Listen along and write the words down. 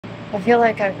I feel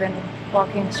like I've been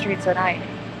walking the streets at night,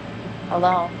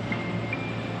 alone,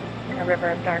 in a river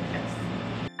of darkness.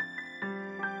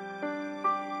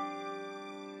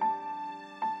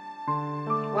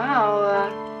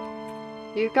 Wow,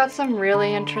 you've got some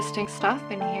really interesting stuff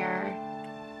in here.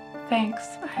 Thanks.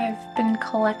 I've been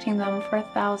collecting them for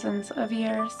thousands of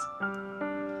years.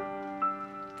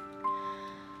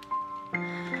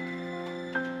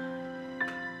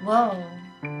 Whoa,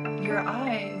 your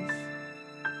eyes.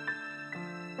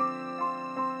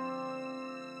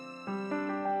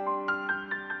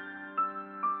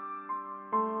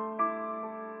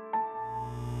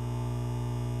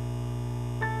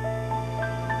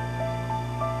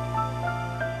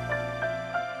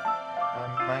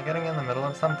 Am I getting in the middle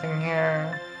of something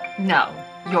here? No,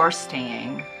 you're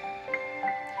staying.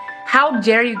 How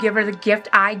dare you give her the gift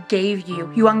I gave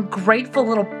you, you ungrateful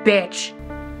little bitch!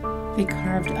 They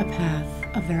carved a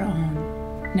path of their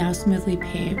own, now smoothly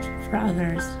paved for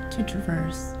others to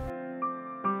traverse.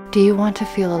 Do you want to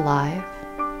feel alive?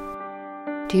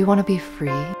 Do you want to be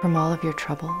free from all of your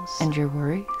troubles and your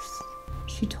worries?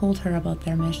 She told her about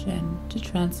their mission to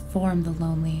transform the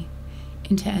lonely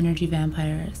into energy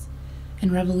vampires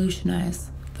and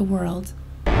revolutionize the world.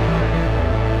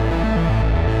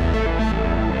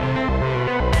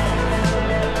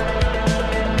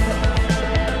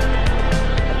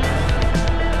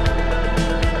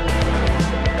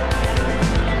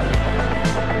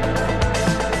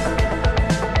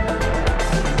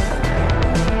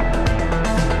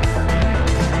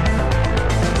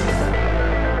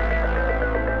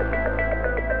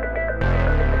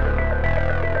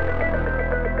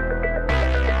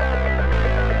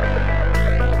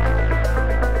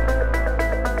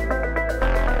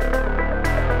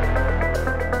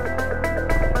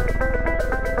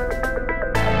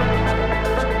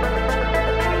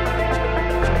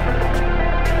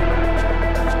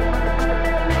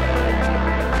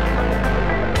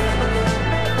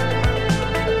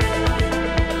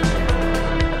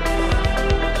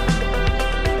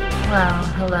 Well,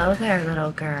 hello there,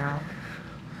 little girl.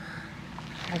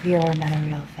 Have you ever met a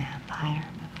real vampire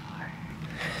before?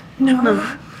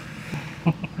 No.